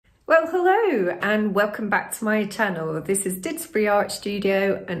Well, hello and welcome back to my channel. This is Didsbury Art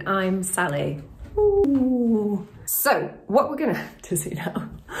Studio and I'm Sally. Ooh. So what we're gonna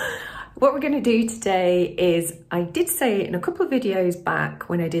do today is, I did say in a couple of videos back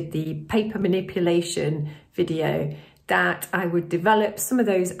when I did the paper manipulation video that I would develop some of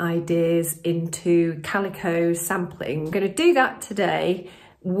those ideas into calico sampling. I'm gonna do that today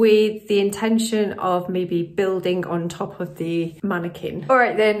with the intention of maybe building on top of the mannequin. All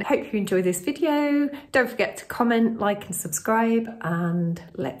right then, hope you enjoy this video. Don't forget to comment, like and subscribe, and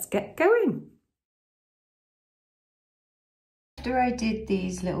let's get going. After I did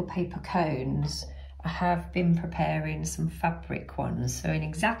these little paper cones, I have been preparing some fabric ones. So in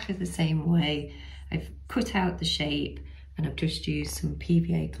exactly the same way, I've cut out the shape and I've just used some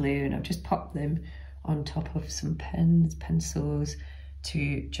PVA glue and I've just popped them on top of some pens, pencils,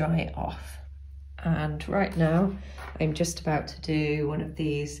 to dry it off. And right now I'm just about to do one of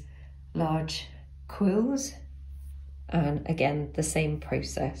these large quills, and again the same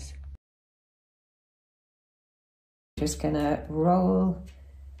process. Just gonna roll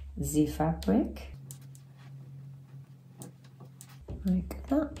the fabric like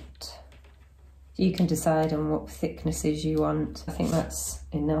that. You can decide on what thicknesses you want. I think that's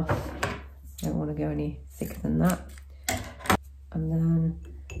enough. Don't want to go any thicker than that. And then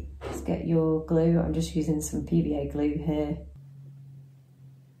let's get your glue. I'm just using some PVA glue here.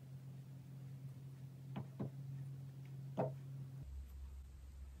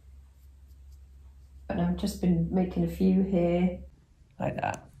 And I've just been making a few here, like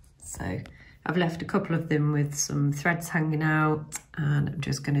that. So I've left a couple of them with some threads hanging out, and I'm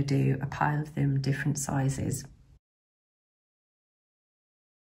just going to do a pile of them different sizes.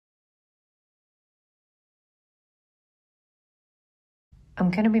 I'm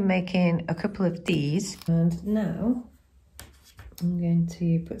going to be making a couple of these, and now I'm going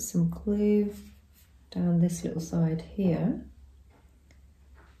to put some glue down this little side here.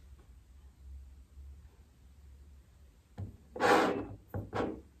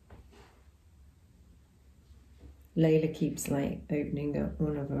 Layla keeps like opening up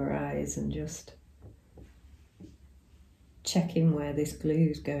one of her eyes and just checking where this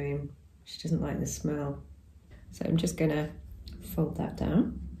glue's going. She doesn't like the smell. So I'm just going to fold that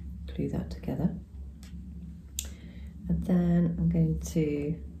down, glue that together, and then I'm going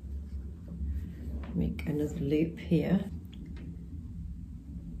to make another loop here.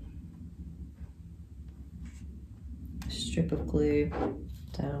 A strip of glue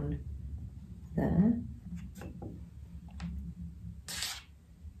down there.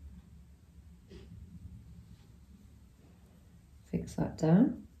 Fix that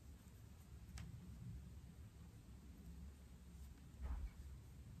down.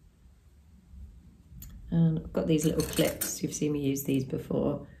 And I've got these little clips, you've seen me use these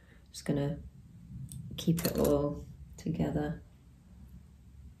before. Just gonna keep it all together.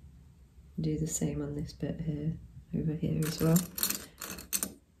 Do the same on this bit here, over here as well.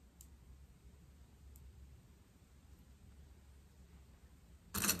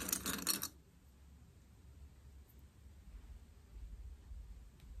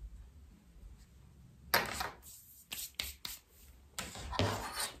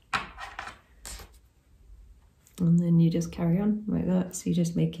 And then you just carry on like that, so you're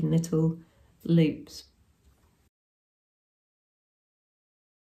just making little loops.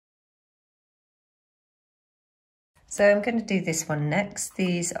 So I'm going to do this one next.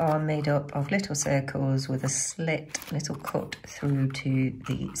 These are made up of little circles with a slit, little cut through to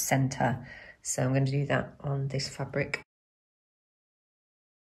the centre. So I'm going to do that on this fabric.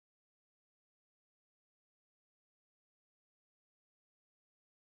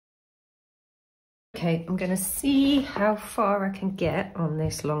 Okay, I'm going to see how far I can get on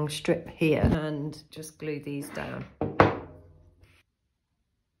this long strip here and just glue these down.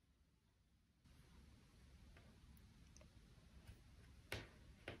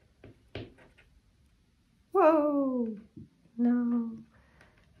 Whoa! No,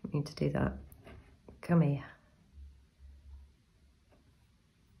 I need to do that. Come here.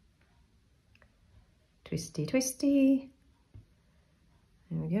 Twisty, twisty.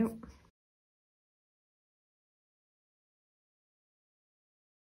 There we go.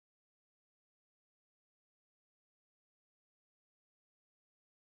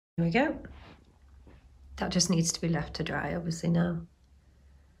 There we go. That just needs to be left to dry, obviously, now.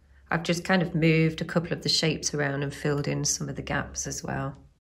 I've just kind of moved a couple of the shapes around and filled in some of the gaps as well.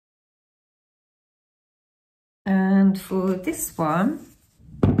 And for this one,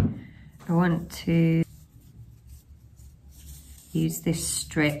 I want to use this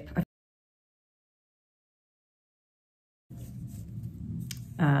strip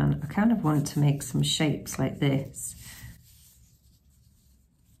and I kind of want to make some shapes like this.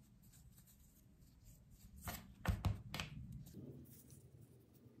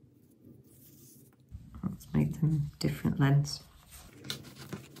 Let's make them different lengths.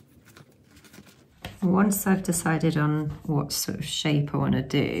 Once I've decided on what sort of shape I want to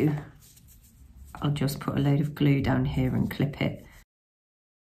do, I'll just put a load of glue down here and clip it.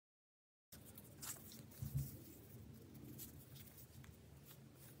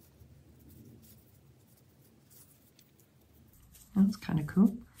 That's kind of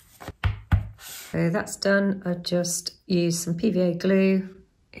cool. So that's done. I just used some PVA glue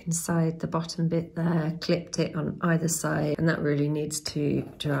inside the bottom bit there, clipped it on either side, and that really needs to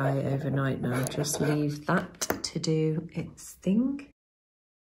dry overnight now. Just leave that to do its thing.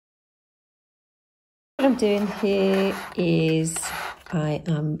 What I'm doing here is I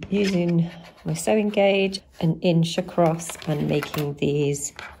am using my sewing gauge 1 inch across and making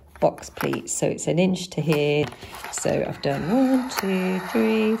these box pleats. So it's 1 inch to here. So I've done 1, 2,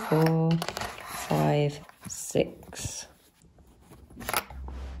 3, 4, 5, 6.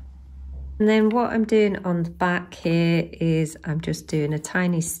 And then what I'm doing on the back here is I'm just doing a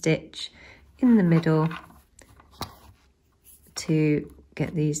tiny stitch in the middle to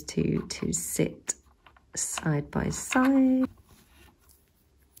get these two to sit side by side.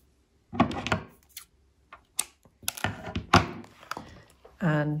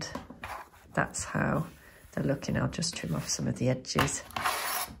 And that's how they're looking. I'll just trim off some of the edges.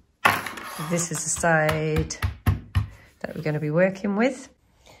 So this is the side that we're going to be working with.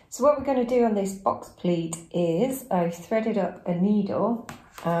 So what we're going to do on this box pleat is I've threaded up a needle,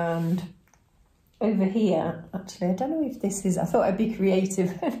 and over here, actually, I don't know if this is, I thought I'd be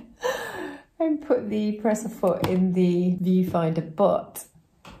creative and put the presser foot in the viewfinder, but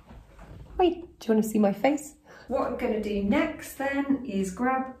wait, do you want to see my face? What I'm going to do next then is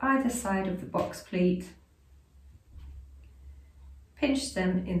grab either side of the box pleat, pinch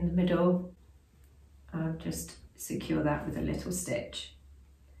them in the middle, and just secure that with a little stitch.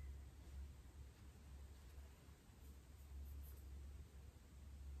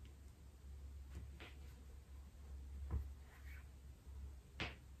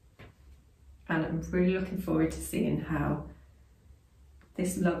 And I'm really looking forward to seeing how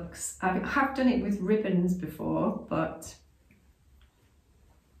this looks. I have done it with ribbons before, but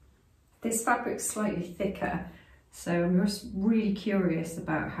this fabric's slightly thicker, so I'm just really curious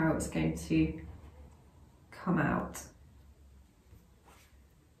about how it's going to come out.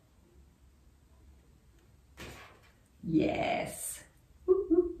 Yes, ooh,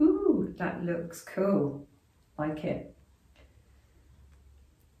 ooh, ooh. That looks cool, like it.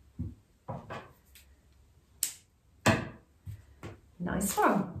 Nice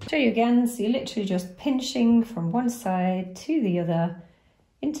one. Show you again, so you're literally just pinching from one side to the other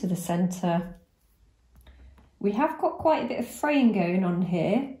into the centre. We have got quite a bit of fraying going on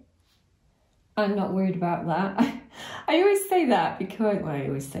here. I'm not worried about that. I always say that because, well, I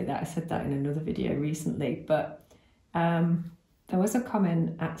always say that, I said that in another video recently, but there was a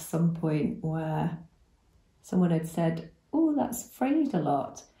comment at some point where someone had said, oh, that's frayed a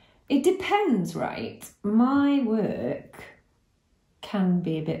lot. It depends, right? My work can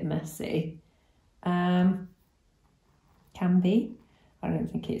be a bit messy. Can be. I don't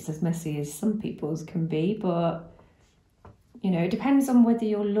think it's as messy as some people's can be, but you know, it depends on whether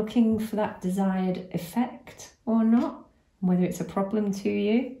you're looking for that desired effect or not, whether it's a problem to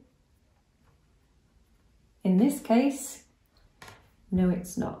you. In this case, no,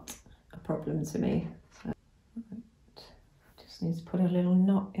 it's not a problem to me. So, just need to put a little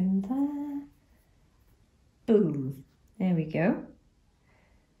knot in there. Boom, there we go.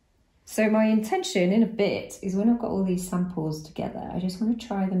 So my intention in a bit is when I've got all these samples together, I just want to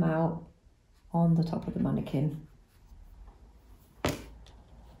try them out on the top of the mannequin.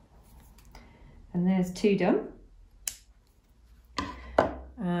 And there's 2 done.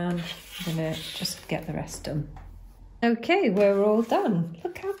 And I'm gonna just get the rest done. Okay, we're all done.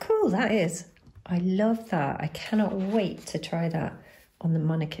 Look how cool that is. I love that. I cannot wait to try that on the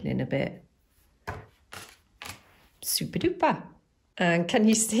mannequin in a bit. Super duper. And can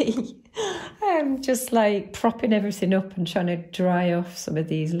you see, I'm just like propping everything up and trying to dry off some of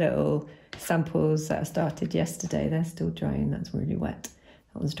these little samples that I started yesterday. They're still drying, that's really wet.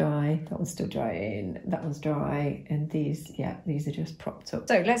 That one's dry, that one's still drying, that one's dry, and these, yeah, these are just propped up.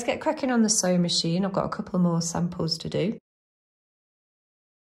 So let's get cracking on the sewing machine. I've got a couple more samples to do.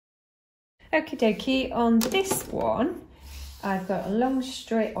 Okie dokie, on this one, I've got a long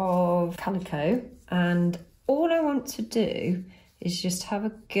strip of calico, and all I want to do is just have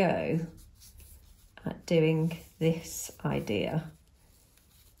a go at doing this idea.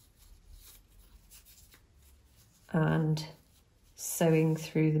 and sewing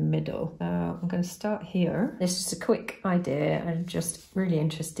through the middle. Now I'm going to start here. This is a quick idea. I'm just really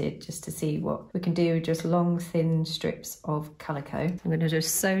interested just to see what we can do with just long thin strips of calico. I'm going to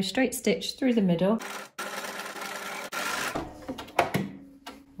just sew straight stitch through the middle.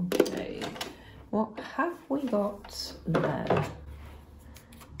 Okay, what have we got there?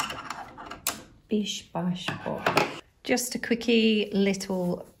 Bish bash bosh. Just a quickie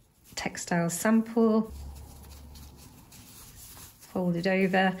little textile sample. Fold it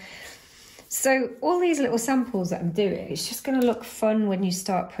over. So all these little samples that I'm doing, it's just going to look fun when you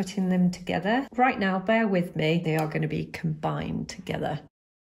start putting them together. Right now, bear with me, they are going to be combined together.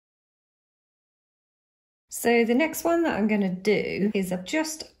 So the next one that I'm going to do is I've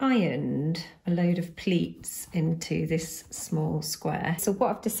just ironed a load of pleats into this small square. So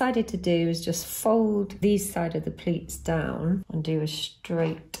what I've decided to do is just fold these side of the pleats down and do a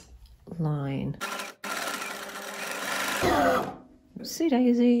straight line. Oopsie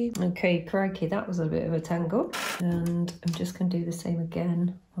daisy. Okay, crikey, that was a bit of a tangle. And I'm just going to do the same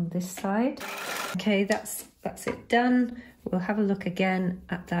again on this side. Okay, that's it done. We'll have a look again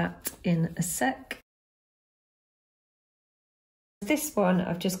at that in a sec. This one,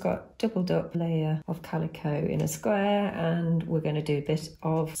 I've just got doubled up layer of calico in a square, and we're going to do a bit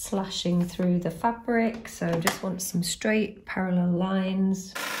of slashing through the fabric. So I just want some straight parallel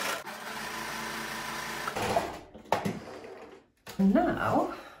lines.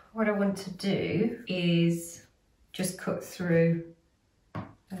 Now, what I want to do is just cut through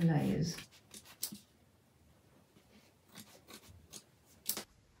the layers.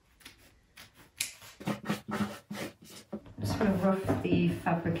 Just want to rough the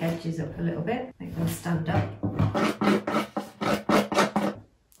fabric edges up a little bit, make them stand up.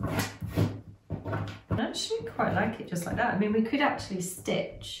 I actually quite like it just like that. I mean, we could actually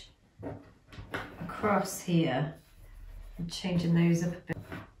stitch across here. Changing those up a bit.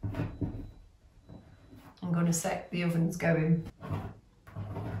 I'm going to set the oven's going.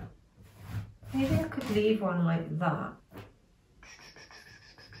 Maybe I could leave one like that.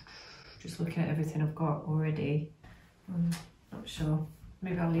 Just looking at everything I've got already. I'm not sure.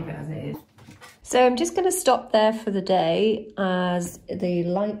 Maybe I'll leave it as it is. So I'm just going to stop there for the day as the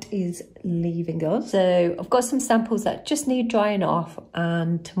light is leaving us. So I've got some samples that just need drying off,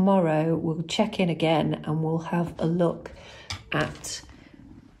 and tomorrow we'll check in again and we'll have a look at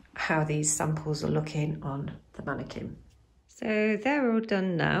how these samples are looking on the mannequin. So they're all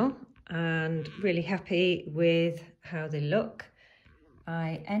done now and really happy with how they look.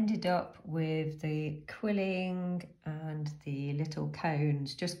 I ended up with the quilling and the little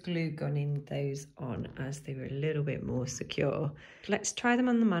cones, just glue gunning those on as they were a little bit more secure. Let's try them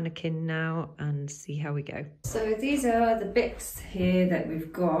on the mannequin now and see how we go. So these are the bits here that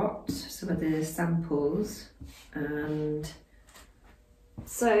we've got, some of the samples. And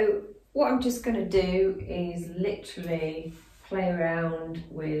so what I'm just going to do is literally play around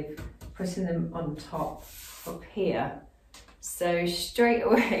with putting them on top up here. So straight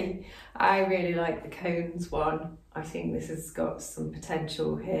away, I really like the cones one. I think this has got some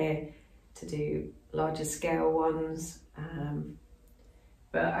potential here to do larger scale ones.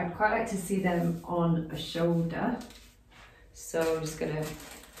 But I'd quite like to see them on a shoulder. So I'm just going to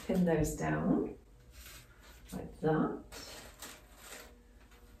pin those down like that.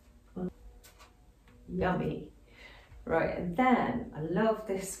 Yummy. Right, and then I love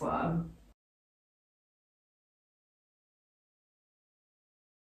this one.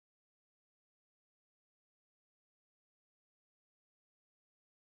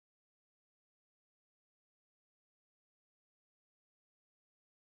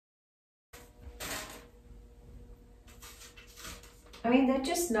 I mean, they're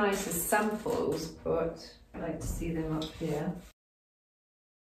just nice as samples, but I like to see them up here.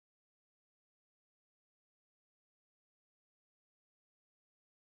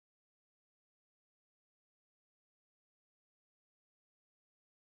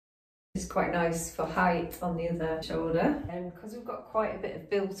 It's quite nice for height on the other shoulder. And because we've got quite a bit of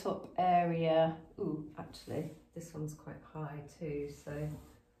built up area, ooh, actually, this one's quite high too, so.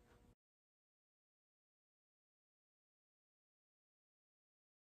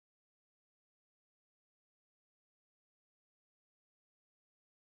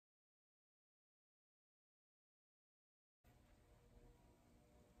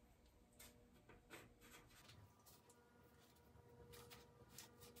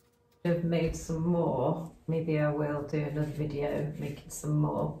 I've made some more. Maybe I will do another video making some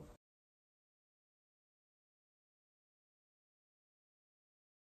more.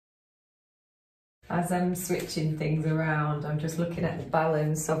 as I'm switching things around, I'm just looking at the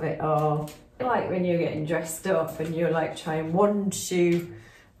balance of it all. Like when you're getting dressed up and you're like trying one shoe,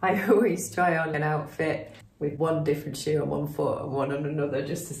 I always try on an outfit with one different shoe on one foot and one on another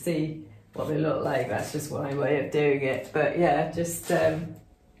just to see what they look like. That's just my way of doing it. But yeah, just it's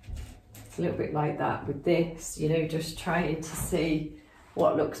a little bit like that with this, you know, just trying to see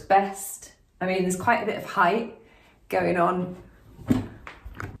what looks best. I mean, there's quite a bit of height going on.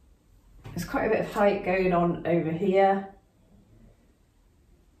 There's quite a bit of height going on over here.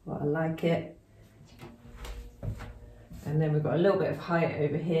 Well, I like it. And then we've got a little bit of height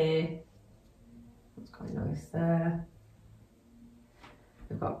over here. That's quite nice there.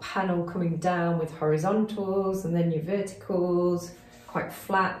 We've got a panel coming down with horizontals and then your verticals, quite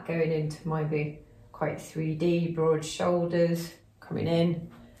flat going into maybe quite 3D, broad shoulders coming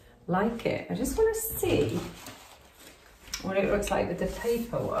in. Like it. I just want to see what it looks like with the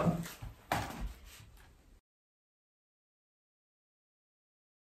paper one.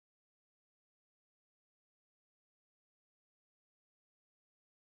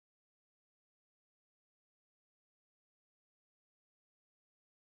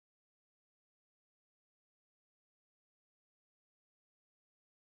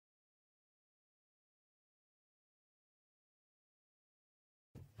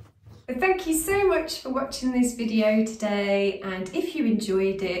 Thank you so much for watching this video today, and if you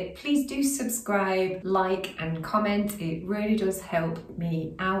enjoyed it, please do subscribe, like and comment. It really does help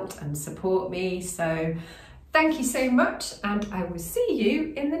me out and support me, so thank you so much, and I will see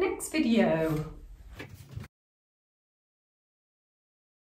you in the next video.